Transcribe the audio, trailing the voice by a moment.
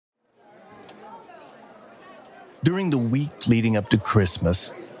During the week leading up to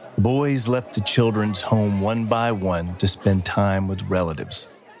Christmas, the boys left the children's home one by one to spend time with relatives.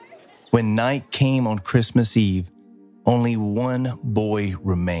 When night came on Christmas Eve, only one boy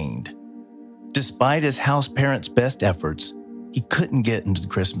remained. Despite his house parents' best efforts, he couldn't get into the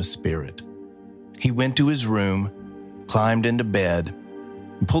Christmas spirit. He went to his room, climbed into bed,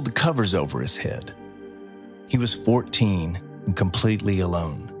 and pulled the covers over his head. He was 14 and completely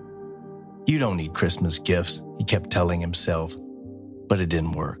alone. "You don't need Christmas gifts," he kept telling himself, but it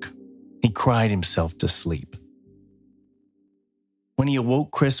didn't work. He cried himself to sleep. When he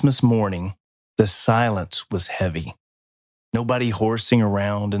awoke Christmas morning, the silence was heavy. Nobody horsing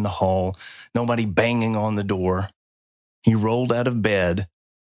around in the hall, nobody banging on the door. He rolled out of bed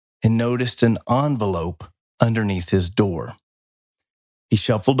and noticed an envelope underneath his door. He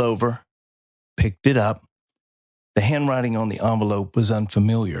shuffled over, picked it up. The handwriting on the envelope was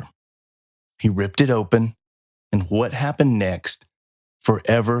unfamiliar. He ripped it open, and what happened next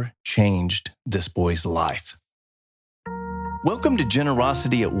forever changed this boy's life. Welcome to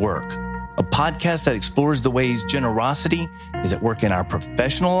Generosity at Work, a podcast that explores the ways generosity is at work in our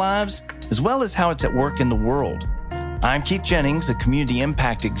professional lives, as well as how it's at work in the world. I'm Keith Jennings, a community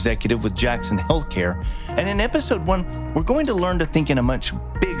impact executive with Jackson Healthcare, and in episode 1, we're going to learn to think in a much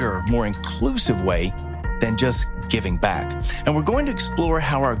bigger, more inclusive way than just giving back. And we're going to explore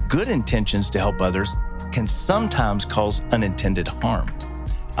how our good intentions to help others can sometimes cause unintended harm.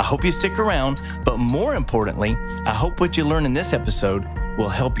 I hope you stick around, but more importantly, I hope what you learn in this episode will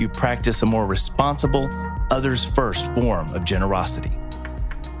help you practice a more responsible, others-first form of generosity.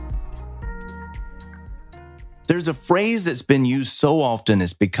 There's a phrase that's been used so often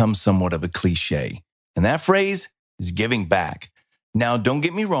it's become somewhat of a cliche, and that phrase is giving back. Now, don't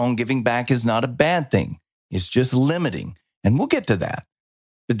get me wrong, giving back is not a bad thing. It's just limiting, and we'll get to that.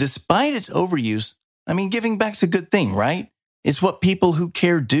 But despite its overuse, giving back's a good thing, right? It's what people who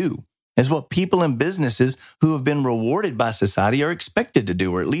care do. It's what people in businesses who have been rewarded by society are expected to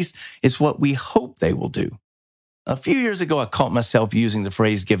do, or at least it's what we hope they will do. A few years ago, I caught myself using the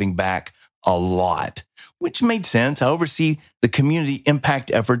phrase giving back a lot, which made sense. I oversee the community impact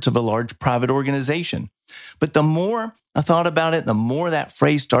efforts of a large private organization. But the more I thought about it, the more that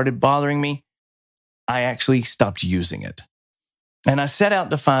phrase started bothering me, I actually stopped using it. And I set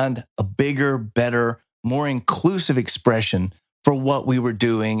out to find a bigger, better, more inclusive expression for what we were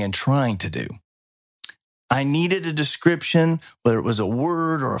doing and trying to do. I needed a description, whether it was a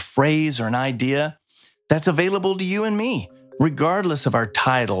word or a phrase or an idea, that's available to you and me, regardless of our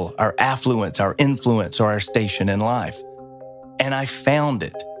title, our affluence, our influence, or our station in life. And I found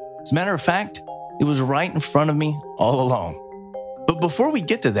it. As a matter of fact, it was right in front of me all along. But before we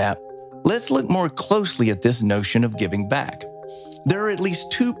get to that, let's look more closely at this notion of giving back. There are at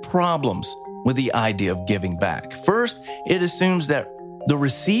least two problems with the idea of giving back. First, it assumes that the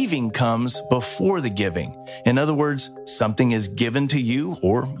receiving comes before the giving. In other words, something is given to you,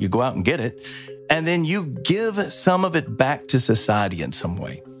 or you go out and get it, and then you give some of it back to society in some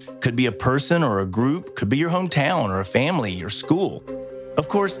way. Could be a person or a group, could be your hometown or a family or school. Of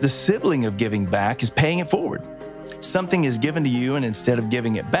course, the sibling of giving back is paying it forward. Something is given to you, and instead of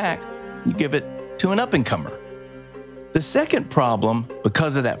giving it back, you give it to an up-and-comer. The second problem,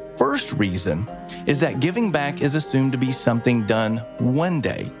 because of that first reason, is that giving back is assumed to be something done one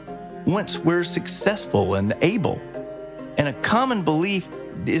day, once we're successful and able. And a common belief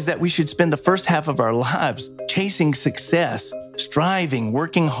is that we should spend the first half of our lives chasing success, striving,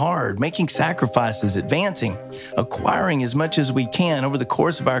 working hard, making sacrifices, advancing, acquiring as much as we can over the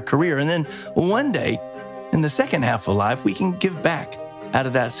course of our career. And then one day, in the second half of life, we can give back out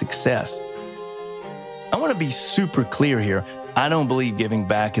of that success. I want to be super clear here. I don't believe giving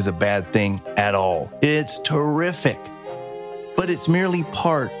back is a bad thing at all. It's terrific. But it's merely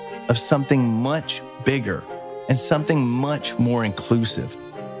part of something much bigger and something much more inclusive.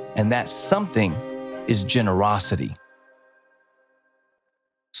 And that something is generosity.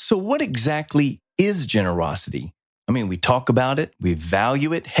 So what exactly is generosity? We talk about it, we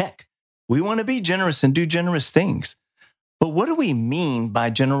value it. Heck, we want to be generous and do generous things. But what do we mean by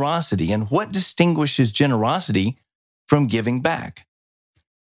generosity, and what distinguishes generosity from giving back?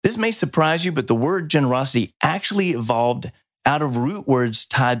 This may surprise you, but the word generosity actually evolved out of root words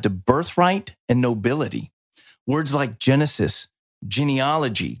tied to birthright and nobility. Words like Genesis,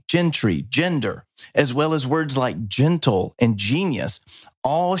 genealogy, gentry, gender, as well as words like gentle and genius,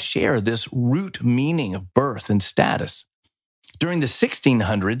 all share this root meaning of birth and status. During the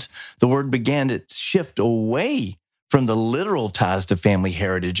 1600s, the word began to shift away from the literal ties to family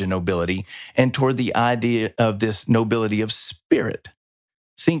heritage and nobility and toward the idea of this nobility of spirit.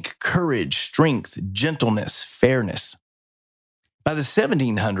 Think courage, strength, gentleness, fairness. By the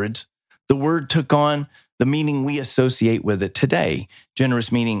 1700s, the word took on the meaning we associate with it today.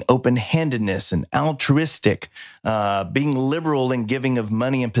 Generous meaning open-handedness and altruistic, being liberal and giving of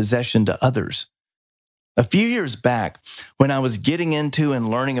money and possession to others. A few years back, when I was getting into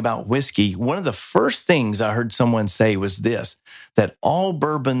and learning about whiskey, one of the first things I heard someone say was this, that all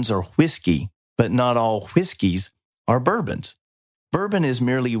bourbons are whiskey, but not all whiskeys are bourbons. Bourbon is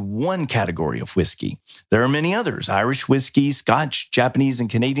merely one category of whiskey. There are many others, Irish whiskey, Scotch, Japanese, and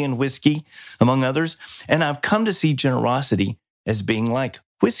Canadian whiskey, among others. And I've come to see generosity as being like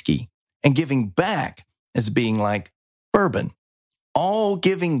whiskey and giving back as being like bourbon. All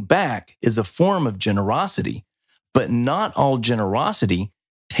giving back is a form of generosity, but not all generosity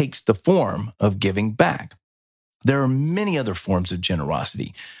takes the form of giving back. There are many other forms of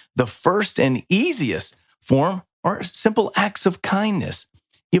generosity. The first and easiest form are simple acts of kindness.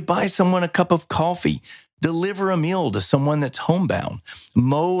 You buy someone a cup of coffee, deliver a meal to someone that's homebound,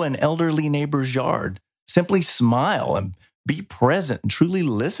 mow an elderly neighbor's yard, simply smile and be present and truly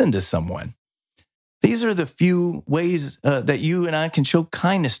listen to someone. These are the few ways that you and I can show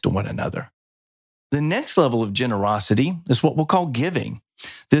kindness to one another. The next level of generosity is what we'll call giving.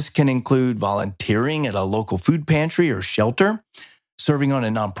 This can include volunteering at a local food pantry or shelter, serving on a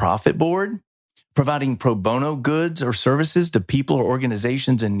nonprofit board, providing pro bono goods or services to people or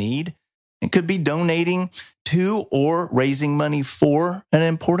organizations in need. It could be donating to or raising money for an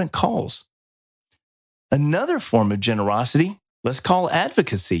important cause. Another form of generosity, let's call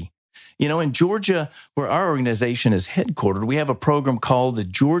advocacy. In Georgia, where our organization is headquartered, we have a program called the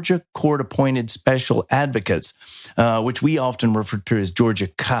Georgia Court-Appointed Special Advocates, which we often refer to as Georgia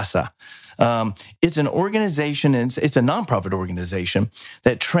CASA. It's an organization, and it's a nonprofit organization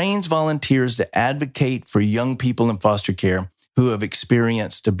that trains volunteers to advocate for young people in foster care who have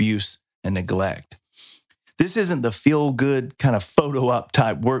experienced abuse and neglect. This isn't the feel-good kind of photo-op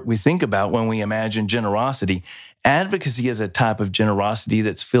type work we think about when we imagine generosity. Advocacy is a type of generosity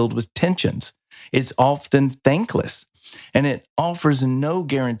that's filled with tensions. It's often thankless, and it offers no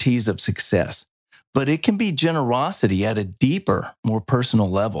guarantees of success. But it can be generosity at a deeper, more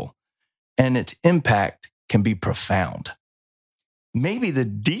personal level, and its impact can be profound. Maybe the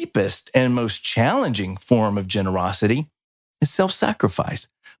deepest and most challenging form of generosity is self-sacrifice,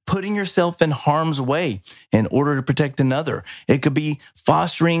 putting yourself in harm's way in order to protect another. It could be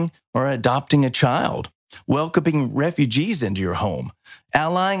fostering or adopting a child, welcoming refugees into your home,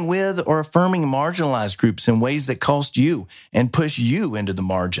 allying with or affirming marginalized groups in ways that cost you and push you into the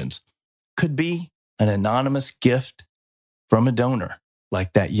margins. Could be an anonymous gift from a donor,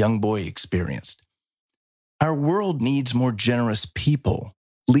 like that young boy experienced. Our world needs more generous people,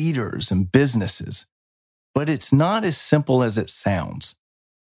 leaders, and businesses. But it's not as simple as it sounds.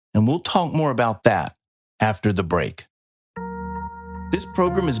 And we'll talk more about that after the break. This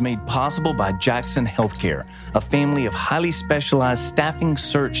program is made possible by Jackson Healthcare, a family of highly specialized staffing,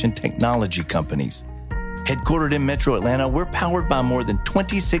 search, and technology companies. Headquartered in Metro Atlanta, we're powered by more than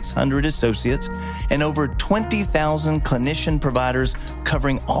 2,600 associates and over 20,000 clinician providers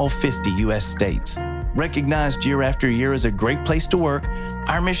covering all 50 U.S. states. Recognized year after year as a great place to work,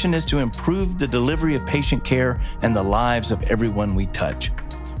 our mission is to improve the delivery of patient care and the lives of everyone we touch.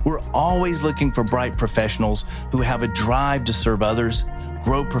 We're always looking for bright professionals who have a drive to serve others,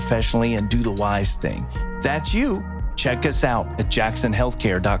 grow professionally, and do the wise thing. If that's you, check us out at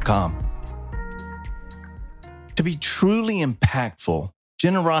jacksonhealthcare.com. To be truly impactful,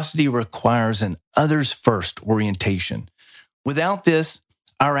 generosity requires an others-first orientation. Without this,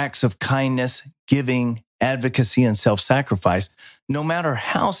 our acts of kindness, giving, advocacy, and self-sacrifice, no matter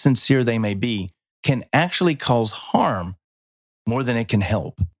how sincere they may be, can actually cause harm more than it can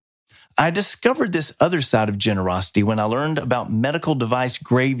help. I discovered this other side of generosity when I learned about medical device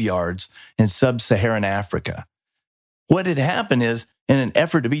graveyards in sub-Saharan Africa. What had happened is, in an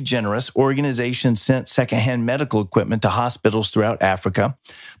effort to be generous, organizations sent secondhand medical equipment to hospitals throughout Africa,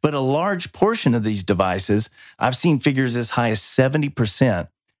 but a large portion of these devices, I've seen figures as high as 70%,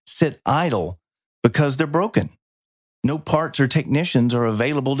 sit idle because they're broken. No parts or technicians are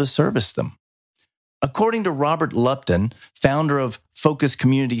available to service them. According to Robert Lupton, founder of Focus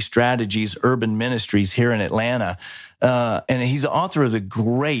Community Strategies Urban Ministries here in Atlanta, and he's the author of the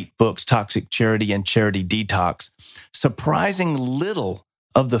great books Toxic Charity and Charity Detox, surprising little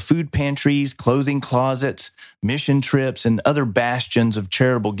of the food pantries, clothing closets, mission trips, and other bastions of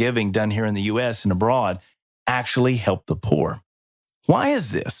charitable giving done here in the U.S. and abroad actually help the poor. Why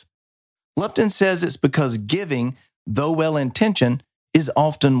is this? Lupton says it's because giving, though well-intentioned, is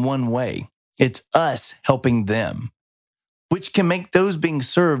often one way. It's us helping them. which can make those being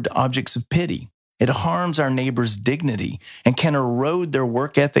served objects of pity. It harms our neighbor's dignity and can erode their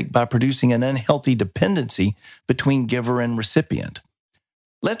work ethic by producing an unhealthy dependency between giver and recipient.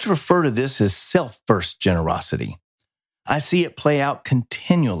 Let's refer to this as self-first generosity. I see it play out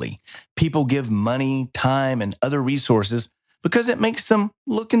continually. People give money, time, and other resources because it makes them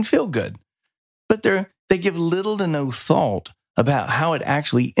look and feel good. But they give little to no thought about how it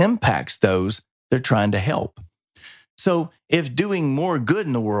actually impacts those they're trying to help. So if doing more good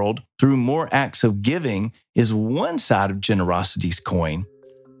in the world through more acts of giving is one side of generosity's coin,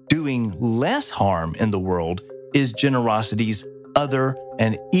 doing less harm in the world is generosity's other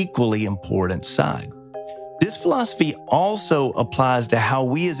and equally important side. This philosophy also applies to how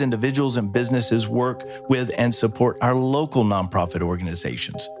we as individuals and businesses work with and support our local nonprofit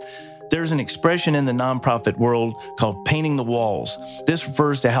organizations. There's an expression in the nonprofit world called painting the walls. This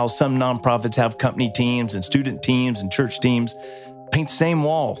refers to how some nonprofits have company teams and student teams and church teams paint the same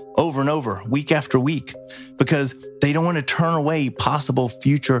wall over and over, week after week, because they don't want to turn away possible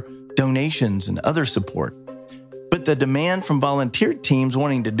future donations and other support. But the demand from volunteer teams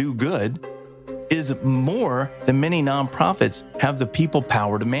wanting to do good is more than many nonprofits have the people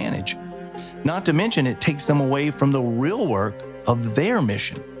power to manage. Not to mention, it takes them away from the real work of their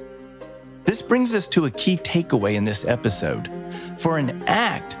mission. This brings us to a key takeaway in this episode. For an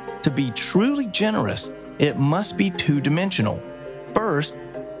act to be truly generous, it must be two-dimensional. First,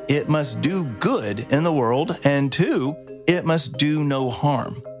 it must do good in the world, and two, it must do no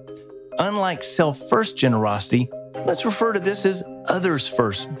harm. Unlike self-first generosity, let's refer to this as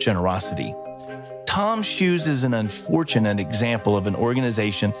others-first generosity. Tom's Shoes is an unfortunate example of an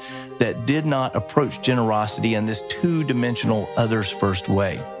organization that did not approach generosity in this two-dimensional others-first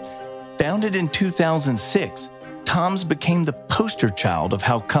way. Founded in 2006, Tom's became the poster child of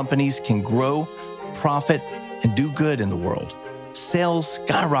how companies can grow, profit, and do good in the world. Sales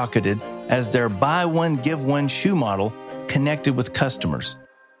skyrocketed as their buy one, give one shoe model connected with customers.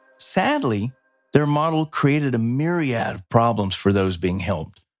 Sadly, their model created a myriad of problems for those being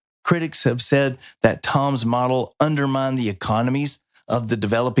helped. Critics have said that Tom's model undermined the economies of the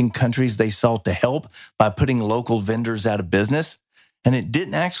developing countries they sought to help by putting local vendors out of business, and it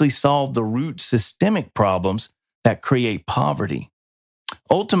didn't actually solve the root systemic problems that create poverty.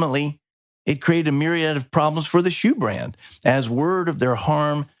 Ultimately, it created a myriad of problems for the shoe brand as word of their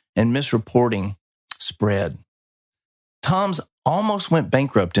harm and misreporting spread. Tom's almost went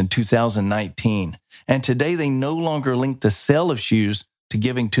bankrupt in 2019, and today they no longer link the sale of shoes to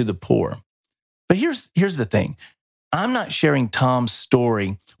giving to the poor. But here's the thing. I'm not sharing Tom's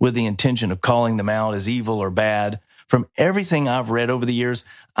story with the intention of calling them out as evil or bad. From everything I've read over the years,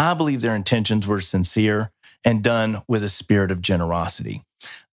 I believe their intentions were sincere and done with a spirit of generosity.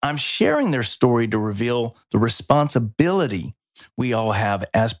 I'm sharing their story to reveal the responsibility we all have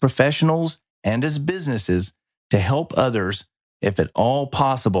as professionals and as businesses to help others, if at all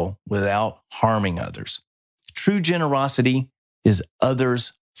possible, without harming others. True generosity is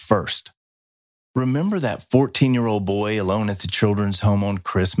others first. Remember that 14-year-old boy alone at the children's home on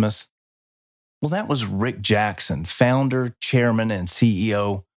Christmas? Well, that was Rick Jackson, founder, chairman, and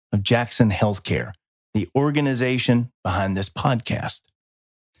CEO of Jackson Healthcare, the organization behind this podcast.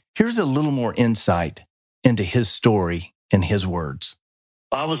 Here's a little more insight into his story in his words.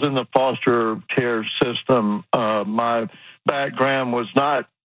 I was in the foster care system. My background was not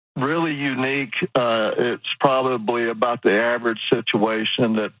really unique. It's probably about the average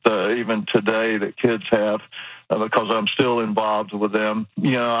situation that even today that kids have because I'm still involved with them.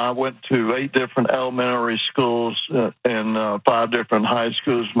 You know, I went to 8 different elementary schools and 5 different high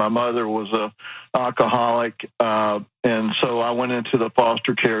schools. My mother was an alcoholic, and so I went into the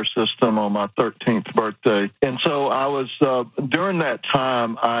foster care system on my 13th birthday. And so I was, during that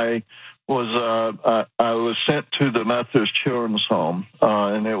time, I was sent to the Methodist Children's Home,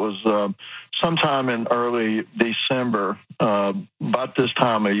 and it was sometime in early December, about this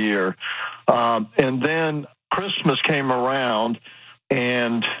time of year. And then Christmas came around,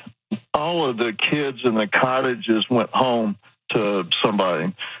 and all of the kids in the cottages went home to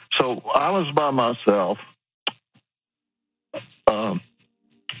somebody. So I was by myself.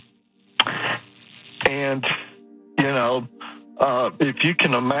 And, you know, if you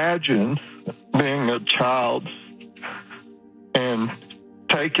can imagine being a child and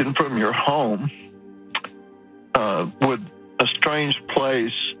taken from your home with a strange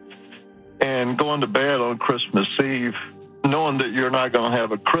place and going to bed on Christmas Eve, knowing that you're not going to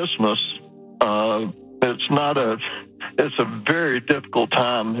have a Christmas, it's a very difficult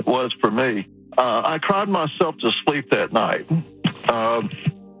time. It was for me. I cried myself to sleep that night,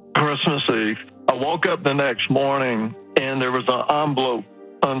 Christmas Eve. I woke up the next morning and there was an envelope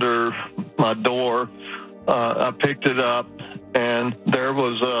under my door. I picked it up, and there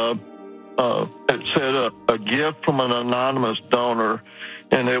was it said a gift from an anonymous donor,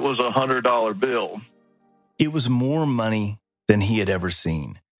 and it was a $100 bill. It was more money than he had ever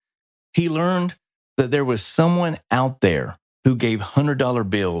seen. He learned that there was someone out there who gave $100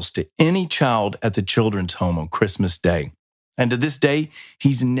 bills to any child at the children's home on Christmas Day. And to this day,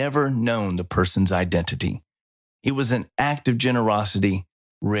 he's never known the person's identity. It was an act of generosity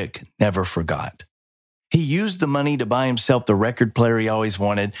Rick never forgot. He used the money to buy himself the record player he always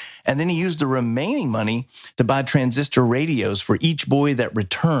wanted, and then he used the remaining money to buy transistor radios for each boy that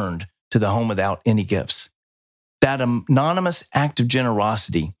returned to the home without any gifts. That anonymous act of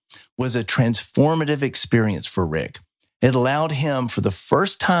generosity was a transformative experience for Rick. It allowed him for the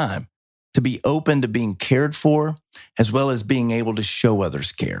first time to be open to being cared for, as well as being able to show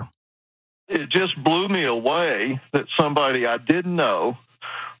others care. It just blew me away that somebody I didn't know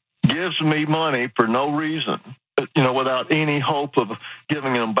gives me money for no reason, without any hope of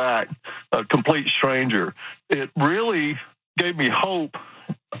giving them back, a complete stranger. It really gave me hope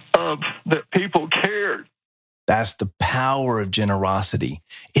that people cared. That's the power of generosity.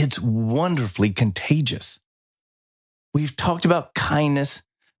 It's wonderfully contagious. We've talked about kindness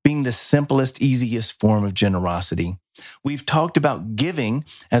being the simplest, easiest form of generosity. We've talked about giving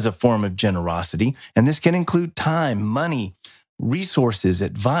as a form of generosity, and this can include time, money, resources,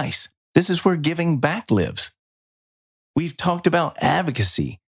 advice. This is where giving back lives. We've talked about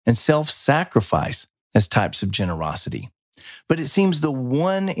advocacy and self-sacrifice as types of generosity. But it seems the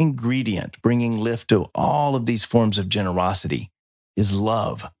one ingredient bringing lift to all of these forms of generosity is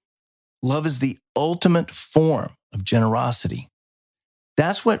love. Love is the ultimate form of generosity.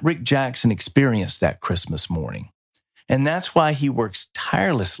 That's what Rick Jackson experienced that Christmas morning. And that's why he works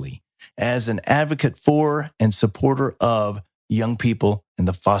tirelessly as an advocate for and supporter of young people in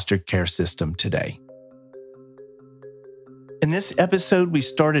the foster care system today. In this episode, we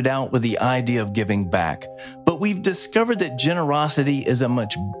started out with the idea of giving back, but we've discovered that generosity is a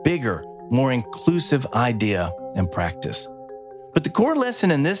much bigger, more inclusive idea and practice. But the core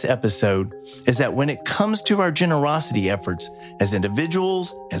lesson in this episode is that when it comes to our generosity efforts as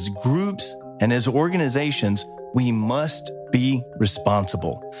individuals, as groups, and as organizations, we must be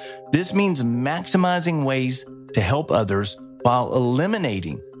responsible. This means maximizing ways to help others while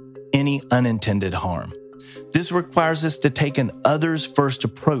eliminating any unintended harm. This requires us to take an others-first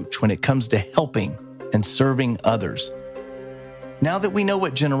approach when it comes to helping and serving others. Now that we know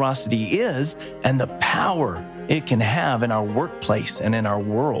what generosity is and the power it can have in our workplace and in our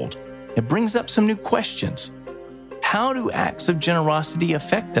world, it brings up some new questions. How do acts of generosity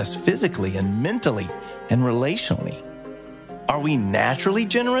affect us physically and mentally and relationally? Are we naturally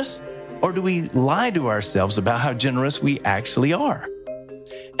generous, or do we lie to ourselves about how generous we actually are?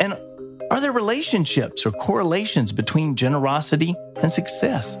 And are there relationships or correlations between generosity and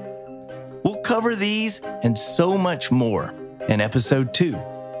success? We'll cover these and so much more in episode 2.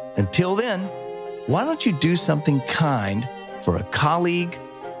 Until then, why don't you do something kind for a colleague,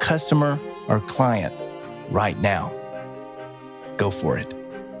 customer, or client right now? Go for it.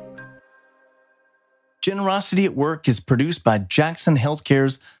 Generosity at Work is produced by Jackson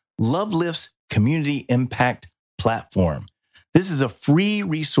Healthcare's Love Lifts Community Impact Platform. This is a free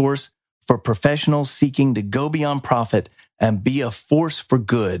resource for professionals seeking to go beyond profit and be a force for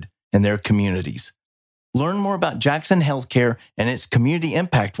good in their communities. Learn more about Jackson Healthcare and its community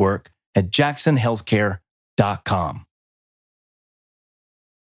impact work at jacksonhealthcare.com.